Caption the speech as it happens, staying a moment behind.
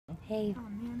Hey. Oh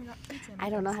man, I got pizza. I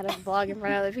don't know how to vlog in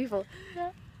front of other people.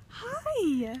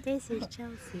 Hi. This is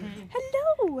Chelsea.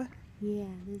 Hello. Yeah,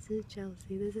 this is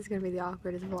Chelsea. This is gonna be the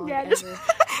awkwardest vlog Yeah, ever.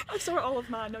 so are all of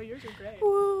mine. No, yours are great.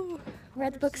 Woo. We're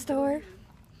at the bookstore.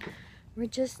 We're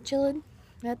just chilling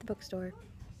at the bookstore.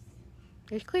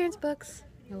 There's clearance books.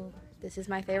 Oh, this is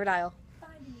my favorite aisle.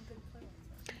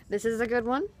 This is a good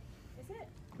one. Is it?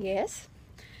 Yes.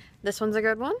 This one's a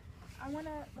good one. I want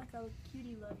like a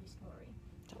cutie lovey story.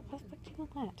 What the fuck do you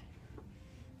want that?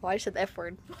 Well, I just said the F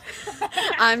word.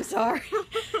 I'm sorry.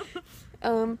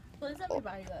 Please let me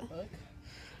buy you that book.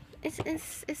 It's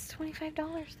 $25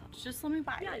 though. Just let me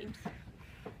buy it.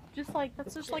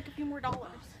 That's just like a few more dollars.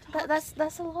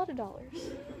 That's a lot of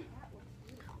dollars.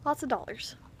 Lots of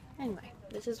dollars. Anyway,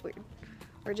 this is weird.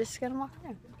 We're just gonna walk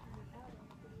around.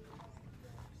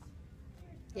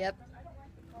 Yep.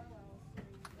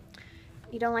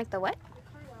 You don't like the what?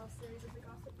 Carlisle series of the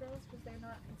Gossip Girls because it's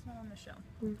not on the show.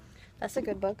 That's a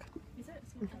good book. Is it?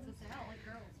 I don't like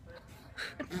girls,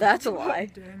 but That's a lie.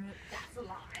 Dang it. that's a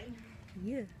lie.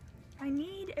 Yeah. I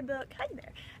need a book. Hi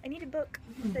there. I need a book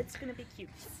that's gonna be cute.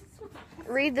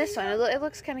 Read this one. It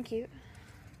looks kind of cute.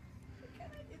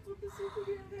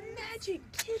 Magic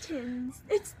kittens.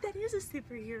 That is a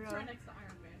superhero. Right next to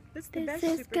Iron Man. That's the This best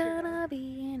is superhero. gonna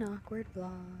be an awkward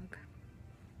vlog.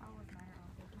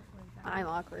 I'm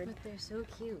awkward. But they're so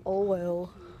cute. Oh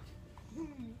well.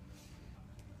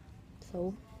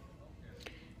 So,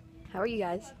 how are you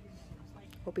guys?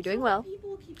 Hope you're doing well.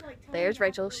 There's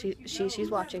Rachel. She's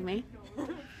watching me. I'm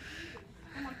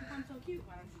like, if I'm so cute,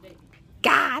 why don't you date me?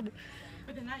 God.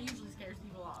 But then that usually scares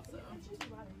people off, so.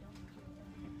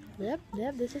 Yep.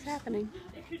 This is happening.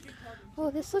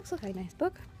 Oh, this looks like a nice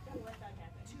book.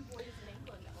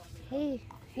 Hey,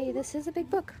 this is a big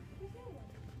book.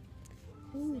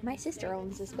 Ooh, my sister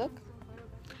owns this book.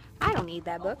 I don't need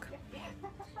that book,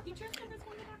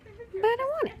 but I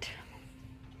want it.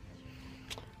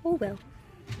 Oh well.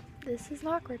 This is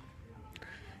awkward.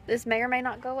 This may or may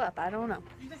not go up. I don't know.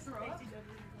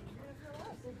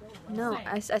 No,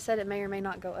 I said it may or may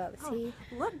not go up. See?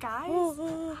 Look, guys.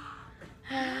 Oh.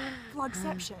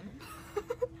 Vlogception.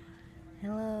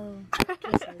 Hello.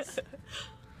 Kisses.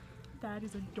 That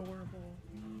is adorable.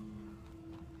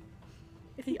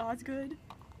 Is the Osgood?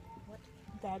 What?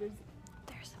 That is.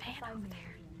 There's a man over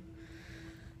there.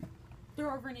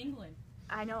 They're over in England.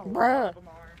 I know. Bruh. All of them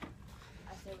are.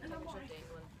 I say we take a trip to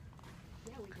England.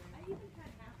 Yeah, we do.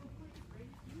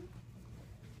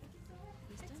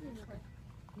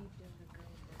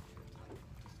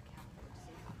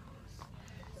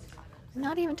 I'm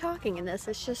not even talking in this.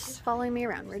 It's just following me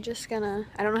around. We're just gonna.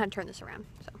 I don't know how to turn this around.